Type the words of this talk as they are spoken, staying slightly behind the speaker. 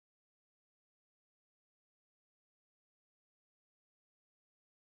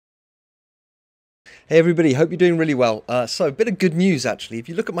Hey everybody, hope you're doing really well. So a bit of good news actually. If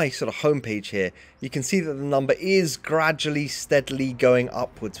you look at my sort of homepage here, you can see that the number is gradually, steadily going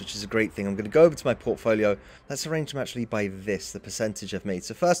upwards, which is a great thing. I'm going to go over to my portfolio. Let's arrange them actually by this, the percentage I've made.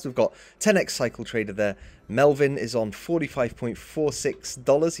 So first we've got 10x cycle trader there. Melvin is on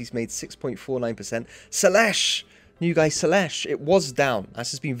 $45.46. He's made 6.49%. Selesh! New guy Selesh, it was down.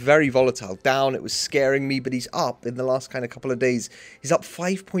 This has been very volatile. Down, it was scaring me, but he's up in the last kind of couple of days. He's up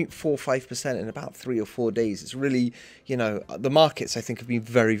 5.45% in about 3 or 4 days. It's really, you know, the markets I think have been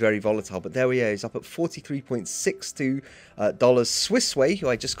very, very volatile. But there we are. He's up at $43.62. Swiss Way, who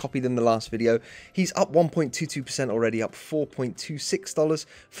I just copied in the last video, he's up 1.22% already, up $4.26.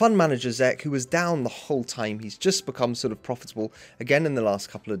 Fund Manager Zek, who was down the whole time, he's just become sort of profitable again in the last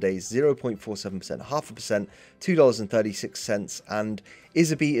couple of days, 0.47%, 0.5%, $2.36, and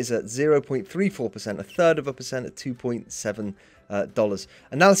Isabi is at 0.34%, a third of a percent at $2.7.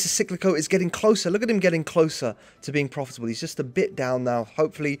 Analysis Cyclico is getting closer. Look at him getting closer to being profitable. He's just a bit down now.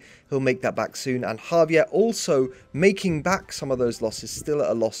 Hopefully he'll make that back soon. And Javier also making back some of those losses. Still at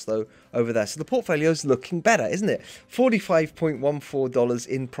a loss though over there. So the portfolio is looking better, isn't it? $45.14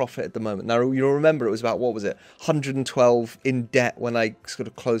 in profit at the moment. Now you'll remember it was about, what was it, 112 in debt when I sort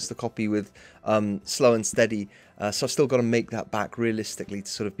of closed the copy with Slow and Steady. So I've still got to make that back realistically to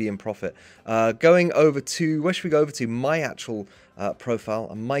sort of be in profit. Going over to, where should we go over to? My actual profile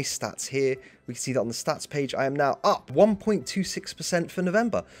and my stats here. We can see that on the stats page, I am now up 1.26% for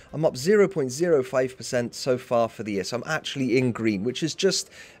November. I'm up 0.05% so far for the year. So I'm actually in green, which is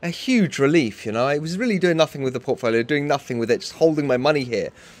just a huge relief, you know. I was really doing nothing with the portfolio, doing nothing with it, just holding my money here.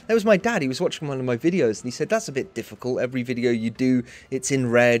 There was my dad, he was watching one of my videos and he said, that's a bit difficult. Every video you do, it's in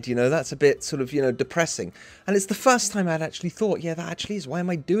red, you know, that's a bit sort of, you know, depressing. And it's the first time I'd actually thought, yeah, that actually is, why am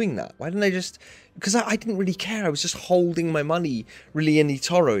I doing that? Why didn't I just, because I didn't really care. I was just holding my money really in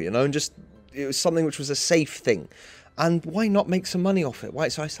eToro, you know, and just, it was something which was a safe thing. And why not make some money off it? Why?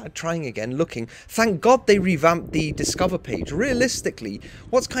 So I started trying again, looking. Thank God they revamped the Discover page. Realistically,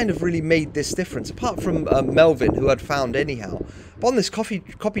 what's kind of really made this difference, apart from Melvin, who I'd found anyhow, but on this copy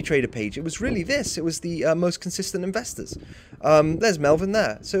trader page, it was really this. It was the most consistent investors. There's Melvin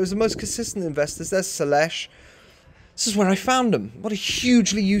there. So it was the most consistent investors. There's Selesh. This is where I found them. What a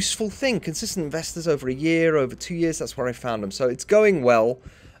hugely useful thing. Consistent investors over a year, over 2 years, that's where I found them. So it's going well.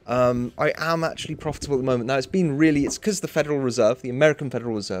 I am actually profitable at the moment. Now, it's been really, it's because the Federal Reserve, the American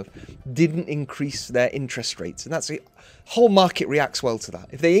Federal Reserve, didn't increase their interest rates. And that's the whole market reacts well to that.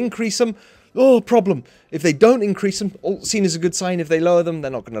 If they increase them, oh, problem. If they don't increase them, all seen as a good sign. If they lower them, they're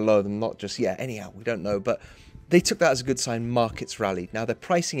not going to lower them. Not just yet. Anyhow, we don't know. But they took that as a good sign. Markets rallied. Now they're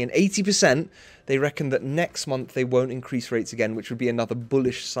pricing in 80%. They reckon that next month they won't increase rates again, which would be another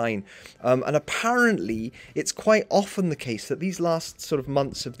bullish sign. And apparently it's quite often the case that these last sort of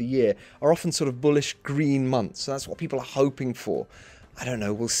months of the year are often sort of bullish green months. So that's what people are hoping for. I don't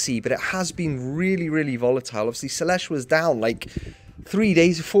know. We'll see. But it has been really, really volatile. Obviously, Selesh was down like 3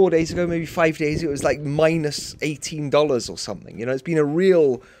 days, 4 days ago, maybe 5 days. It was like minus $18 or something. You know, it's been a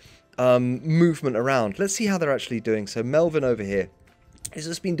real movement around. Let's see how they're actually doing. So Melvin over here has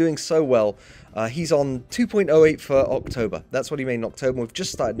just been doing so well. He's on 2.08 for October. That's what he made in October. We've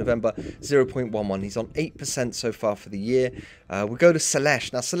just started November, 0.11. He's on 8% so far for the year. We'll go to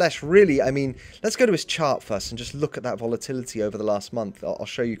Selesh. Now Selesh really, I mean, let's go to his chart first and just look at that volatility over the last month. I'll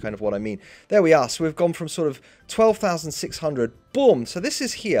show you kind of what I mean. There we are. So we've gone from sort of 12,600, boom. So this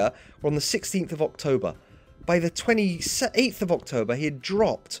is here. We're on the 16th of October. By the 28th of October, he had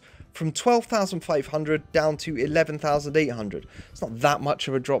dropped from 12,500 down to 11,800. It's not that much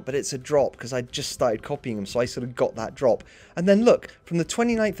of a drop, but it's a drop because I just started copying them, so I sort of got that drop. And then look, from the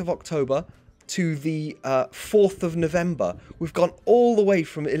 29th of October to the 4th of November, we've gone all the way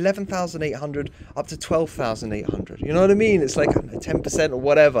from 11,800 up to 12,800. You know what I mean? It's like, I don't know, 10% or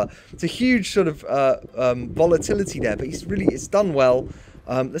whatever. It's a huge sort of volatility there, but it's done well.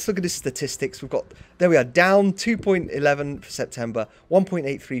 Let's look at his statistics. We've got, there we are, down 2.11 for September,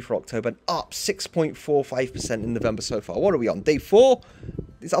 1.83 for October, and up 6.45% in November so far. What are we on? Day 4?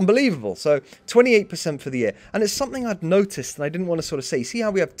 It's unbelievable. So 28% for the year. And it's something I'd noticed and I didn't want to sort of say. See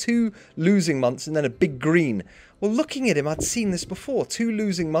how we have 2 losing months and then a big green? Well, looking at him, I'd seen this before. 2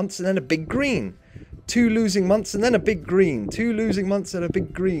 losing months and then a big green. 2 losing months and then a big green. 2 losing months and a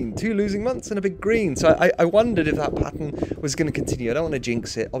big green. 2 losing months and a big green. So I wondered if that pattern was going to continue. I don't want to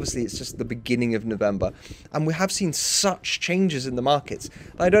jinx it. Obviously, it's just the beginning of November. And we have seen such changes in the markets.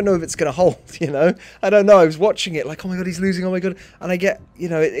 I don't know if it's going to hold, you know. I don't know. I was watching it like, oh my God, he's losing. Oh my God. And I get, you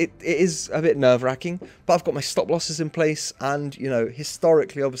know, it is a bit nerve-wracking. But I've got my stop losses in place. And, you know,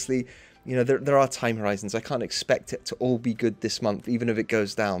 historically, obviously, you know, there are time horizons. I can't expect it to all be good this month, even if it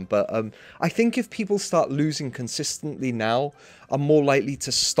goes down. But I think if people start losing consistently now, are more likely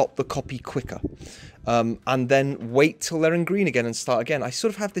to stop the copy quicker. And then wait till they're in green again and start again. I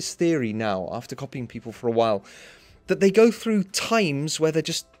sort of have this theory now, after copying people for a while, that they go through times where they're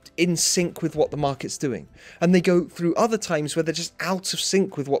just in sync with what the market's doing. And they go through other times where they're just out of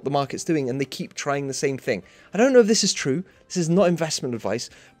sync with what the market's doing and they keep trying the same thing. I don't know if this is true. This is not investment advice,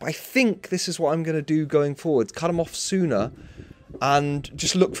 but I think this is what I'm going to do going forward. Cut them off sooner and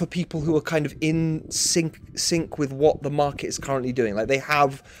just look for people who are kind of in sync with what the market is currently doing. Like they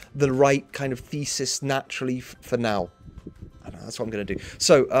have the right kind of thesis naturally for now. I don't know, that's what I'm going to do.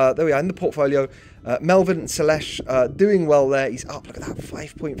 So there we are in the portfolio. Melvin and Selesh doing well there. He's up, look at that,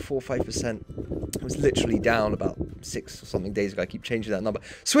 5.45%. It was literally down about 6 or something days ago. I keep changing that number.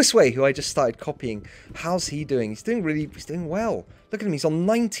 Swissway, who I just started copying, how's he doing? He's doing well. Look at him, he's on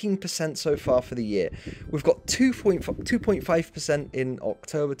 19% so far for the year. We've got 2.5% in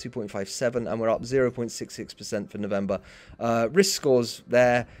October, 2.57, and we're up 0.66% for November. Risk scores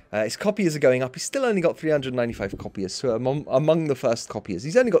there. His copiers are going up. He's still only got 395 copiers, so among the first copiers.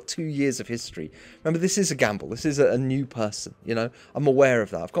 He's only got 2 years of history. Remember, this is a gamble. This is a new person, you know. I'm aware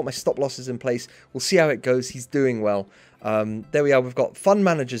of that. I've got my stop losses in place. We'll see how it goes. He's doing well. There we are. We've got Fund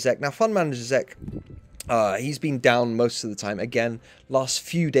Manager Zek. Now, Fund Manager Zek, he's been down most of the time. Again, last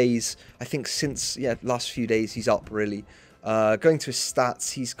few days, I think last few days, he's up, really. Going to his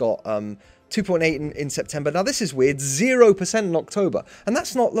stats, he's got 2.8 in September. Now, this is weird. 0% in October. And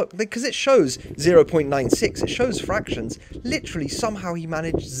that's not, look, because it shows 0.96. It shows fractions. Literally, somehow he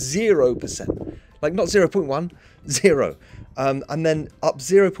managed 0%. Like, not 0.1, 0. And then up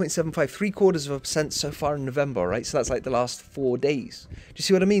 0.75, 0.75% so far in November, right? So that's like the last 4 days. Do you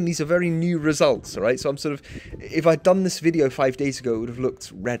see what I mean? These are very new results, all right? So I'm sort of, if I'd done this video 5 days ago, it would have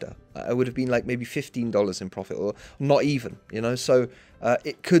looked redder. I would have been like maybe $15 in profit, or not even, you know? So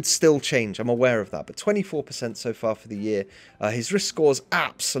it could still change. I'm aware of that. But 24% so far for the year. His risk score's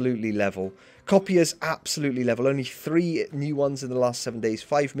absolutely level. Copiers absolutely level. Only 3 new ones in the last 7 days.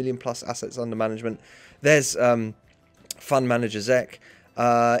 5 million plus assets under management. There's Fund Manager Zek.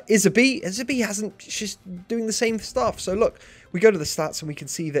 Isabi hasn't, she's doing the same stuff. So look, we go to the stats and we can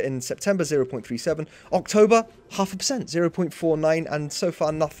see that in September 0.37, October 0.5%, 0.49, and so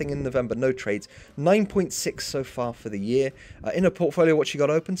far nothing in November, no trades. 9.6 so far for the year. In a portfolio, what she got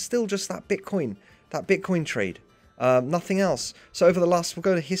open, still just that Bitcoin trade. Nothing else. So over the last, we'll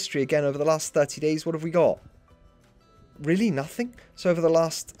go to history again, over the last 30 days, what have we got? Really nothing. So over the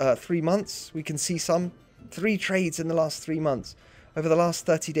last 3 months, we can see 3 trades in the last 3 months. Over the last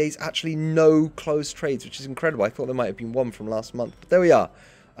 30 days, actually no closed trades, which is incredible. I thought there might have been one from last month, but there we are.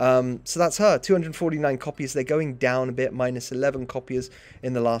 So that's her, 249 copies. They're going down a bit, minus 11 copies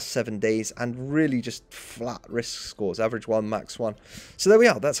in the last 7 days, and really just flat risk scores, average 1, max 1. So there we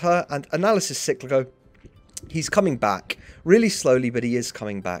are, that's her. And Analysis Cyclico, he's coming back really slowly, but he is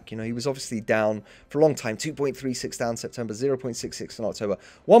coming back. You know, he was obviously down for a long time. 2.36 down September, 0.66 in October,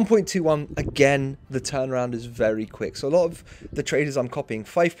 1.21. Again, the turnaround is very quick. So a lot of the traders I'm copying,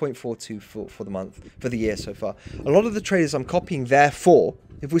 5.42 for the month, for the year so far. A lot of the traders I'm copying, therefore,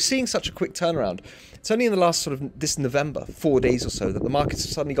 if we're seeing such a quick turnaround, it's only in the last sort of this November, 4 days or so, that the markets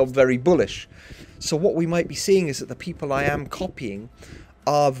have suddenly got very bullish. So what we might be seeing is that the people I am copying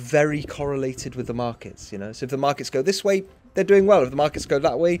are very correlated with the markets, you know. So if the markets go this way, they're doing well. If the markets go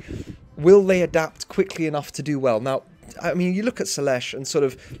that way, will they adapt quickly enough to do well? Now, I mean, you look at Selesh, and sort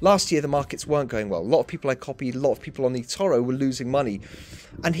of last year the markets weren't going well. A lot of people I copied, a lot of people on eToro were losing money,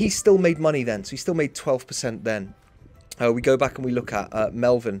 and he still made money then. So he still made 12% then. We go back and we look at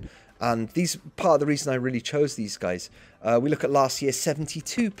Melvin, and these part of the reason I really chose these guys. We look at last year,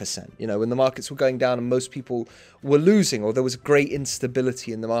 72%, you know, when the markets were going down and most people were losing, or there was great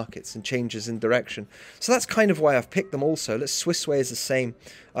instability in the markets and changes in direction. So that's kind of why I've picked them also. Swissway is the same.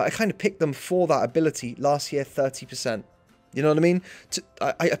 I kind of picked them for that ability. Last year, 30%. You know what I mean?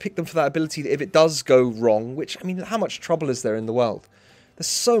 I picked them for that ability that if it does go wrong, which, I mean, how much trouble is there in the world? There's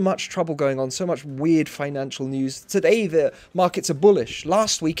so much trouble going on, so much weird financial news. Today, the markets are bullish.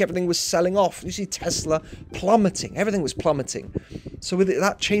 Last week, everything was selling off. You see Tesla plummeting. Everything was plummeting. So with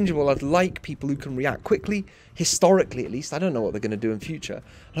that changeable, I'd like people who can react quickly, historically at least. I don't know what they're going to do in future.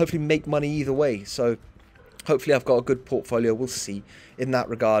 And hopefully make money either way. So hopefully I've got a good portfolio. We'll see in that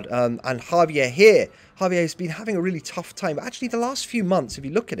regard. And Javier here. Javier has been having a really tough time. Actually, the last few months, if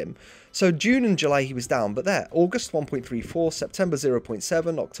you look at him, so June and July he was down, but there, August 1.34, September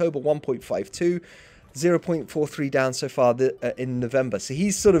 0.7, October 1.52, 0.43 down so far in November. So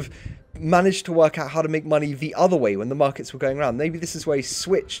he's sort of managed to work out how to make money the other way when the markets were going around. Maybe this is where he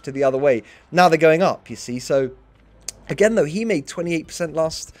switched to the other way. Now they're going up, you see. So again, though, he made 28%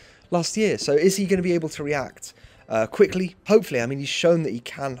 last year. So is he going to be able to react quickly? Hopefully. I mean, he's shown that he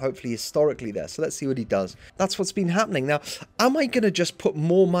can, hopefully, historically there. So let's see what he does. That's what's been happening. Now, am I going to just put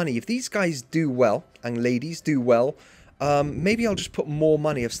more money? If these guys do well, and ladies do well, maybe I'll just put more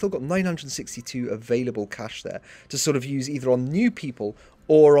money. I've still got 962 available cash there to sort of use either on new people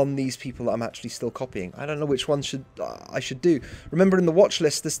or on these people that I'm actually still copying. I don't know which one I should do. Remember, in the watch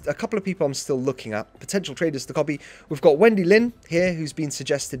list, there's a couple of people I'm still looking at, potential traders to copy. We've got Wendy Lin here, who's been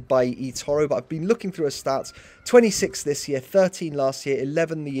suggested by eToro, but I've been looking through her stats. 26 this year, 13 last year,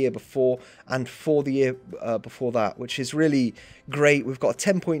 11 the year before, and 4 the year before that, which is really great. We've got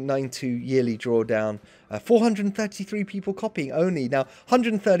a 10.92 yearly drawdown. 433 people copying only. Now,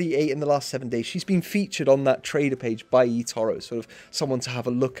 138 in the last 7 days. She's been featured on that trader page by eToro, sort of someone to have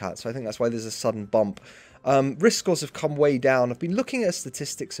a look at. So I think that's why there's a sudden bump. Risk scores have come way down. I've been looking at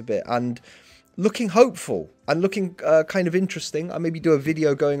statistics a bit and looking hopeful and looking kind of interesting. I maybe do a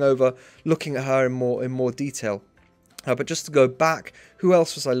video going over looking at her in more detail. But just to go back, who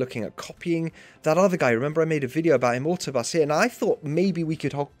else was I looking at? Copying that other guy. Remember I made a video about him, Autobus here, and I thought maybe we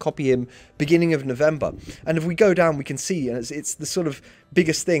could copy him beginning of November. And if we go down, we can see, and it's the sort of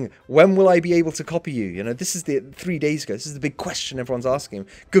biggest thing. When will I be able to copy you? You know, this is the 3 days ago. This is the big question everyone's asking.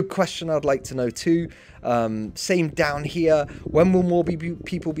 Good question I'd like to know too. Same down here. When will more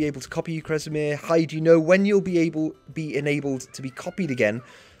people be able to copy you, Kresimir? Hi, do you know when you'll be enabled to be copied again?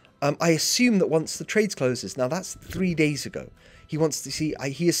 I assume that once the trades closes, now that's 3 days ago, he wants to see,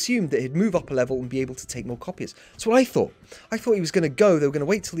 he assumed that he'd move up a level and be able to take more copies. That's what I thought. I thought he was going to go, they were going to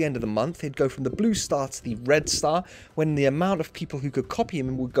wait till the end of the month, he'd go from the blue star to the red star, when the amount of people who could copy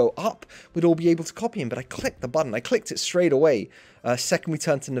him would go up, we'd all be able to copy him. But I clicked the button, I clicked it straight away, second we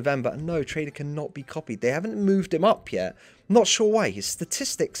turned to November, and no, trader cannot be copied. They haven't moved him up yet. Not sure why. His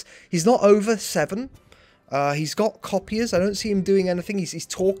statistics, he's not over 7. He's got copiers. I don't see him doing anything. He's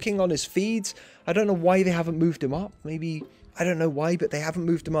talking on his feeds. I don't know why they haven't moved him up. Maybe, I don't know why, but they haven't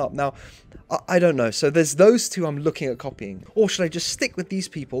moved him up. Now, I don't know. So there's those two I'm looking at copying. Or should I just stick with these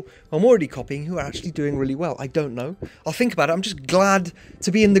people I'm already copying who are actually doing really well? I don't know. I'll think about it. I'm just glad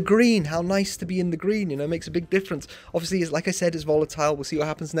to be in the green. How nice to be in the green, you know, makes a big difference. Obviously, like I said, it's volatile. We'll see what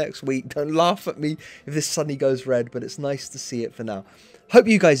happens next week. Don't laugh at me if this suddenly goes red, but it's nice to see it for now. Hope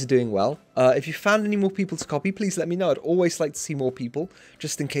you guys are doing well. If you found any more people to copy, please let me know. I'd always like to see more people,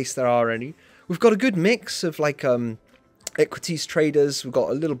 just in case there are any. We've got a good mix of like equities traders. We've got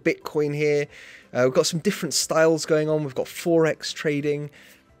a little Bitcoin here. We've got some different styles going on. We've got Forex trading.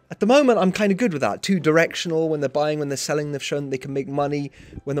 At the moment, I'm kind of good with that. 2 directional. When they're buying, when they're selling, they've shown they can make money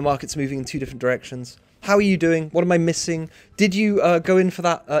when the market's moving in 2 different directions. How are you doing? What am I missing? Did you go in for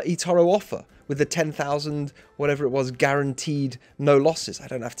that eToro offer with the 10,000, whatever it was, guaranteed no losses? I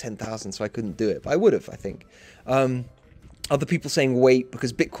don't have 10,000, so I couldn't do it, but I would have, I think. Other people saying wait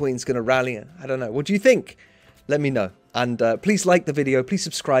because Bitcoin's going to rally. I don't know. What do you think? Let me know. And please like the video. Please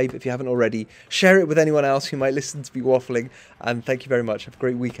subscribe if you haven't already. Share it with anyone else who might listen to me waffling. And thank you very much. Have a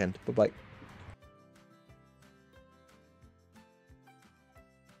great weekend. Bye-bye.